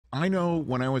I know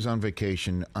when I was on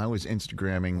vacation, I was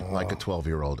Instagramming like a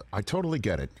 12-year-old. I totally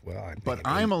get it. Well, but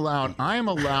I am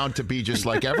allowed to be just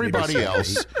like everybody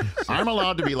else. I'm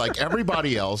allowed to be like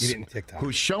everybody else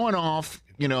who's showing off,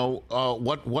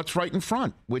 what's right in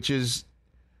front, which is,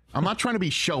 I'm not trying to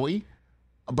be showy,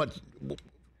 but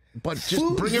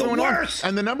just bring everyone on.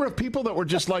 And the number of people that were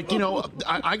just like,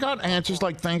 I got answers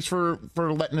like, thanks for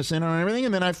letting us in on everything.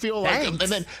 And then I feel like, and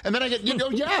then I get,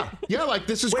 yeah, like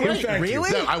this is great.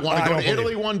 Really? I want to go to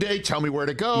Italy one day. Tell me where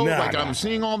to go. I'm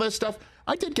seeing all this stuff.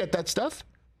 I did get that stuff.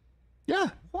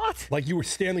 Yeah. What? Like you were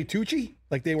Stanley Tucci?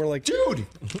 Like they were like, dude,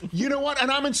 you know what?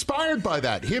 And I'm inspired by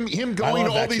that. Him going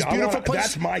to all these beautiful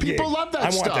places. That's my People gig. love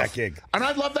that stuff. I want that gig. And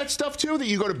I love that stuff too, that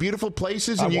you go to beautiful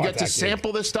places and you get to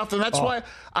sample this stuff. And that's why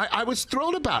I was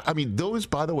thrilled about. I mean, those,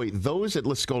 by the way, those at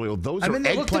Lascolio, those are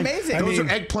eggplant. Those are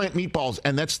eggplant meatballs,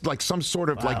 and that's like some sort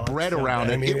of like bread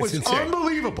around it. It was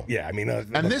unbelievable. Yeah, I mean,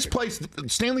 and this place,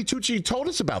 Stanley Tucci told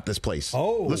us about this place.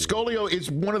 Lascolio is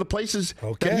one of the places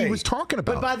that he was talking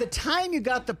about. But by the time you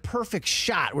got the perfect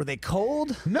shot, were they cold?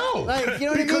 No. Like, you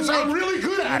know what because I mean? I'm really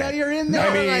good at it. You're in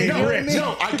there.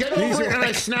 No, I get over it and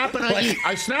I snap and I eat.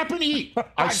 I snap and eat.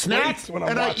 I snap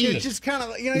and I eat. Just kind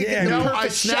of, you get the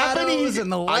perfect shadows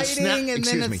and the lighting, and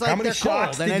then it's like they're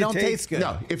cold and they don't taste good.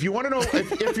 No, if you want to know,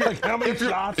 if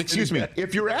you're, excuse me,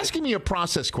 if you're asking me a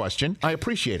process question, I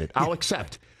appreciate it. I'll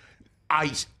accept.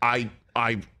 I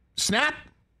snap,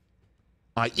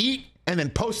 I eat, and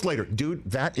then post later. Dude,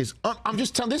 that is, I'm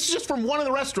just telling, this is just from one of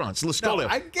the restaurants, Lascolio.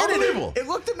 I get Unbelievable. It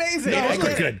looked amazing. It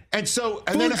looked good. And so,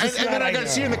 and then I got to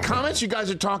see in the comments, you guys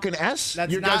are talking S?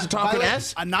 You guys are talking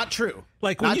S? Not true.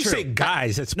 Like when you say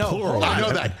guys, it's plural. I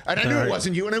know that. And I knew it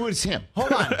wasn't you, and it was him.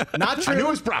 Hold on. Not true. I knew it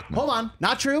was Brockman. Hold on.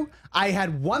 Not true. I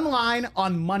had one line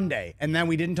on Monday, and then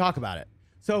we didn't talk about it.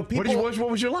 So people. What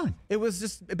was your line? It was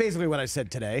just basically what I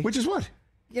said today. Which is what?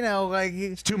 Like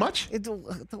it's too much. It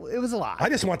was a lot. I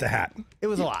just want the hat. It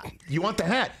was a lot. You want the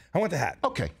hat? I want the hat.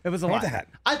 Okay. It was a lot. I want the hat.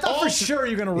 I thought for sure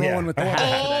you're gonna roll in with the hat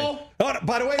today. Oh,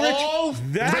 by the way, Rich,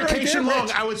 that vacation right there, long.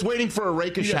 Rich. I was waiting for a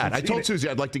rakish hat. I told Susie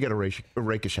I'd like to get a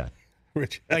rakish hat.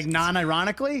 Rich, like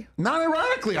non-ironically?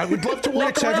 Non-ironically, I would love to walk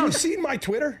Rich, around. have you seen my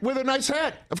Twitter with a nice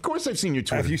hat? Of course, I've seen your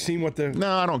Twitter. Have you seen what the?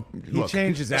 No, I don't. He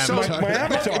changed his avatar. So my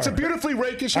avatar. It's a beautifully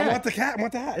rakish hat. I want the hat. I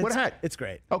want the hat. What hat? It's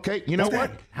great. Okay, you know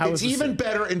what? It's even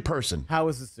better in person. How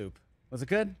was the soup? Was it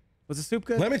good? Was the soup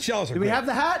good? Limoncellos are good. Do we have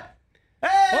the hat?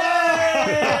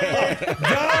 Hey!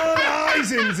 Don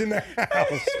Eisen's in the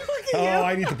house.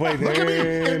 I need to play this. Look at me.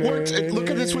 It works. Look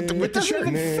at this with the shirt. It doesn't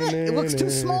even fit. It looks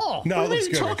too small. No, what are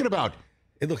you talking about?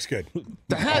 It looks good.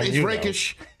 The hat is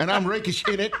rakish, and I'm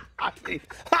rakish in it.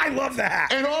 I love the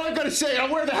hat. And all I got to say, I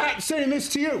wear the hat saying this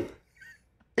to you.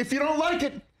 If you don't like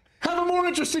it, have a more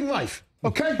interesting life,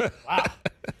 okay?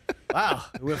 Wow.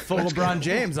 We're full LeBron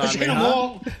James on me,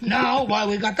 now while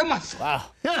we got the muscle. Wow.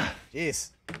 Yeah.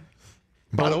 Jeez.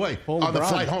 By the way, on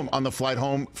the flight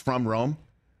home from Rome,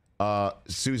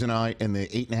 Susan and I, in the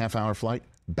 8.5-hour flight,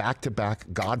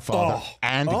 back-to-back Godfather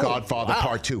and Godfather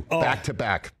Part 2.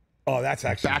 Back-to-back. Oh, that's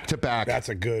actually back-to-back. That's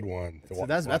a good one. So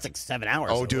that's like 7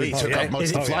 hours. Oh, dude, it took up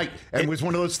most of the flight, and it was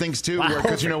one of those things too,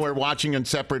 because we're watching in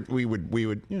separate. We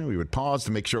would pause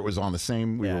to make sure it was on the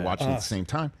same. We were watching at the same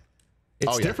time.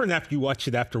 It's different after you watch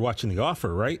it after watching The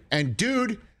Offer, right? And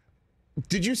dude,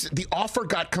 did you? The Offer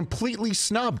got completely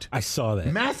snubbed. I saw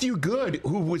that. Matthew Good,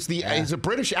 who was is a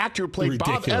British actor who played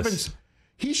Bob Evans.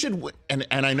 He should, and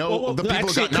I know the people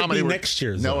who got nominated next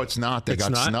year. No, it's not. They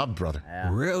got snubbed, brother. Yeah.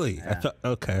 Really? Yeah. I thought,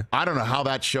 okay. I don't know how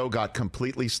that show got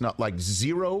completely snubbed, like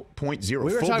 0.0.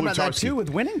 We were talking about that too with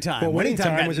Winning Time. Well, Winning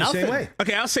Time was the same way.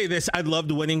 Okay, I'll say this: I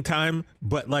loved Winning Time,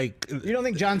 but like, you don't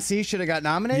think John C. should have got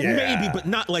nominated? Yeah. Maybe, but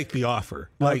not like The Offer.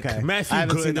 Like Matthew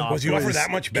Good was The Offer that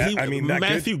much better? I mean,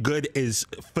 Matthew Good is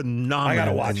phenomenal. I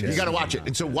gotta watch it. You gotta watch it.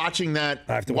 And so watching that,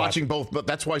 watching both. But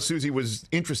that's why Susie was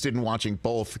interested in watching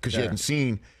both because she hadn't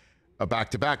seen a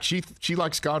back-to-back. She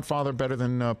likes Godfather better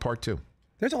than Part 2.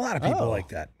 There's a lot of people like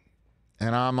that.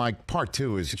 And I'm like, Part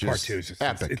 2 is just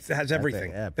epic. It has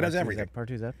everything. Yeah, it has everything. Part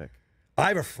 2 is epic. I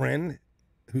have a friend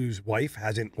whose wife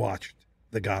hasn't watched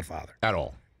The Godfather. At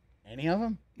all. Any of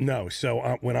them? No.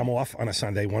 So when I'm off on a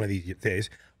Sunday, one of these days,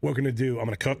 I'm going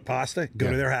to cook pasta,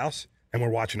 go to their house, and we're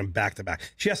watching them back-to-back.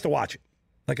 She has to watch it.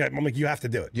 I'm like, you have to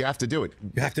do it. You have to do it.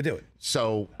 You have to do it.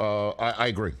 So I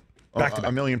agree.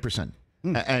 Back-to-back. 1,000,000%.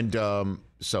 And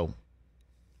so...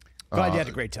 Glad you had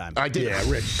a great time. I did. Yeah,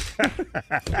 Rich.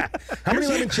 How many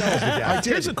limoncellos did you have?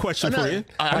 Here's a question for you.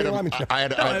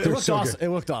 It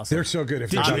looked awesome. They're so good.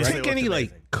 Did you take any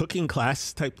cooking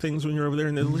class type things when you were over there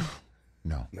in Italy?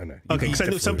 No. Okay, because I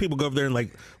know some people go over there and like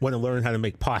want to learn how to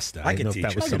make pasta. I can teach.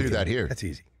 I can do that here. That's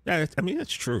easy. Yeah, I mean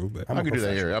that's true, but I can do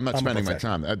that here. I'm not spending my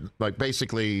time. Like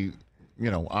basically,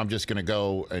 I'm just going to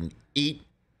go and eat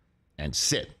and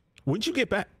sit. When'd you get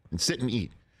back? And sit and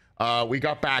eat. We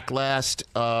got back last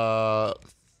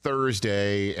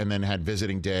Thursday, and then had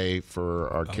visiting day for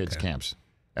our kids' camps.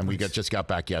 And we just got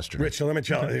back yesterday. Rich, so let me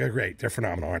tell you, they're great. They're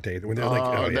phenomenal, aren't they? When they're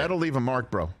like, that'll leave a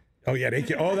mark, bro. Oh yeah, they'll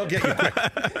get you quick.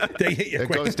 They hit you It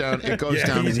quick. goes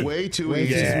down easy. way too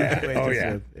easy. Yeah. Oh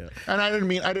yeah. And I didn't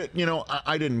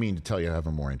mean to tell you I have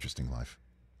a more interesting life.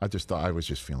 I just thought I was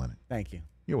just feeling it. Thank you.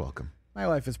 You're welcome. My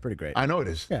life is pretty great. I know it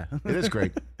is. Yeah. It is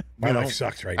great. My life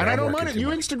sucks right now. And I don't mind it. You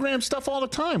Instagram stuff all the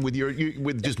time with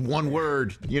with just one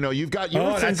word. You've got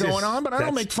your thing going on, but I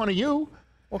don't make fun of you.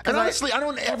 Well, and honestly, I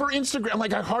don't ever Instagram.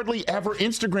 Like, I hardly ever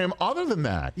Instagram other than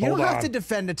that. You don't have to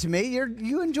defend it to me.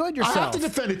 You enjoyed yourself. I have to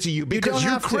defend it to you because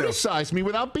you criticized me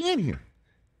without being here.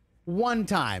 One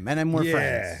time, and then we're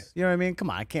friends. You know what I mean? Come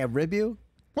on, I can't rib you.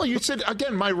 Well, you said,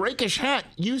 again, my rakish hat.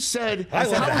 You said, how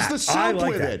was the soup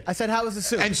with it? I said, how was the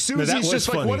soup? And Susie's just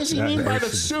like, what does he mean by the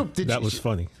soup? That was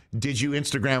funny. Did you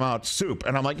Instagram out soup?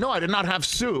 And I'm like, no, I did not have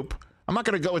soup. I'm not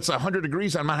going to go, it's 100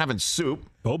 degrees, I'm not having soup.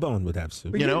 Bobone would have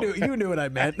soup. You knew what I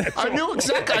meant. I knew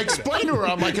exactly. I explained to her.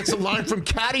 I'm like, it's a line from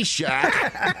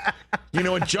Caddyshack.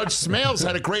 And Judge Smales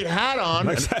had a great hat on.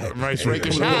 Nice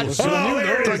rakish hat.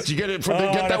 Did you get it from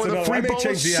get that with a free bowl of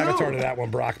soup? I may change the avatar to that one,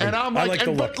 Brockman. And I'm like,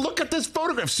 but look at this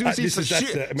photograph.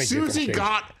 Susie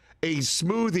got a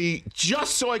smoothie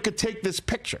just so I could take this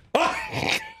picture.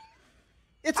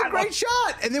 It's a great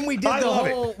shot, and then we did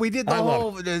the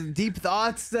whole deep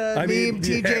thoughts meme.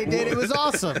 TJ did. It was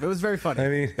awesome. It was very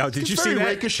funny. Did you see that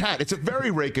rakish hat? It's a very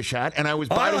rakish hat, and I was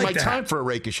biding my time for a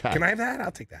rakish hat. Can I have that?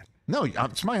 I'll take that. No,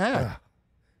 it's my hat.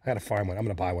 I gotta find one. I'm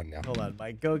gonna buy one now. Hold on,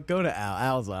 Mike. Go to Al.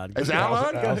 Al's on. Is Al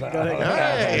on?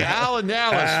 Hey, Al and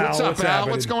Dallas. What's up, Al?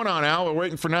 What's going on, Al? We're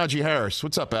waiting for Najee Harris.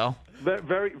 What's up, Al?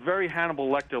 Very, very Hannibal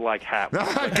Lecter-like hat.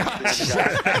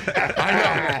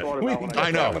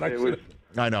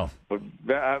 I know. But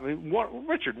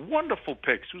Richard, wonderful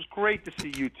picks. It was great to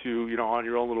see you two, on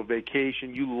your own little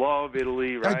vacation. You love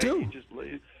Italy, right? I do.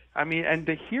 And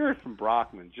to hear it from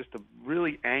Brockman, just a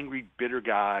really angry, bitter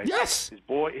guy. Yes. His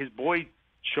boy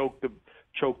choked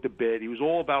the bit. He was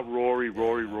all about Rory,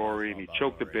 and he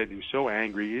choked the bit. He was so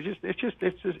angry.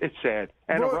 It's sad.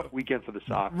 And a rough weekend for the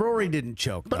Sox. Rory didn't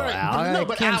choke, but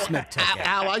Al.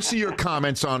 Al, I see your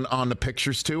comments on the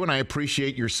pictures too, and I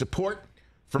appreciate your support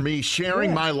for me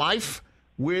sharing my life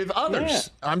with others.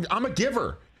 Yeah. I'm a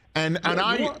giver. And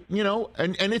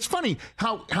it's funny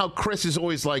how Chris is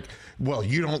always like, well,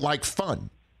 you don't like fun.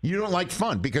 You don't like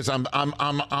fun because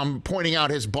I'm pointing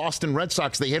out his Boston Red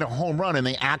Sox. They hit a home run and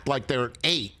they act like they're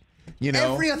 8.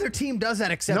 Every other team does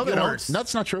that except yours. No,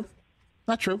 that's not true.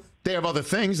 Not true. They have other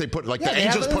things. They put the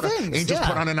Angels put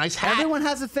on a nice hat. Everyone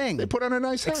has a thing. They put on a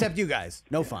nice hat. Except you guys.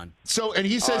 No fun. So and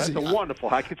he says it's a wonderful.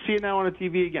 I could see it now on the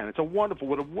TV again. It's a wonderful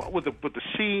with the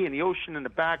sea and the ocean in the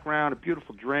background, a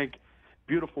beautiful drink,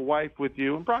 beautiful wife with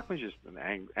you, and Brockman's just an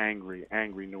angry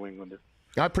New Englander.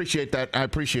 I appreciate that.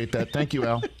 Thank you,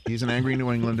 Al. He's an angry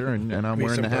New Englander, and I'm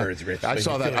wearing the hat. Rich, I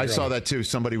saw that too.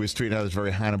 Somebody was tweeting out this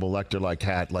very Hannibal Lecter-like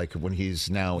hat, like when he's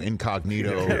now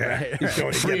incognito,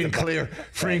 free and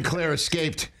clear,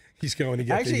 escaped. He's going to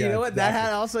get. Actually, you know what? That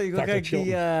hat also you look like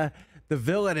the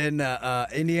villain in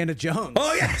Indiana Jones.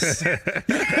 Oh yes.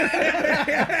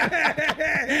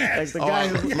 The guy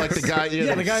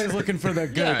who's looking for the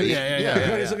good.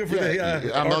 Yeah. He's looking for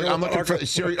the. I'm looking for.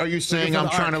 Siri, are you saying I'm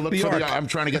trying to look for the? I'm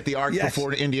trying to get the ark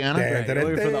before Indiana.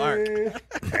 Looking for the ark.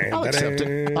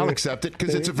 I'll accept it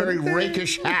because it's a very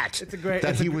rakish hat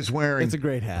that he was wearing. It's a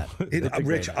great hat.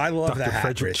 Rich, I love that hat.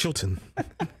 Frederick Chilton.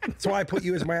 That's why I put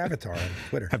you as my avatar on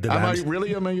Twitter.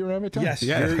 Am I your avatar? Yes.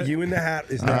 You in the hat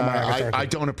is now my avatar. I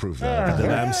don't approve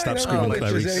that. Stop screaming,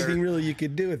 Clarice. There's anything really you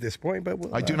could do at this point, but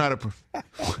I do not approve.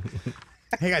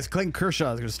 Hey guys, Clayton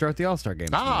Kershaw is going to start the All-Star game.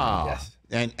 Yes.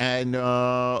 And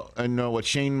what,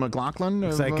 Shane McLaughlin?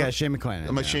 It's like Shane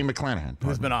McClanahan. Shane McClanahan.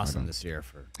 Who's been awesome this year.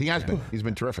 He has been. He's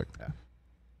been terrific. Yeah.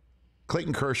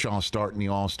 Clayton Kershaw starting the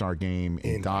All-Star game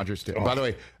in Dodger Stadium. By the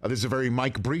way, this is a very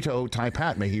Mike Brito type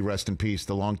hat. May he rest in peace.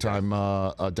 The longtime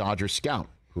Dodger scout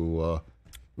who.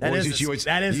 That is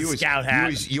a scout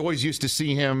hat. You always used to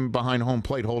see him behind home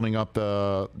plate holding up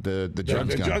the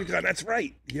jugs gun. That's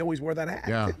right. He always wore that hat.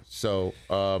 Yeah. So.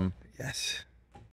 Yes.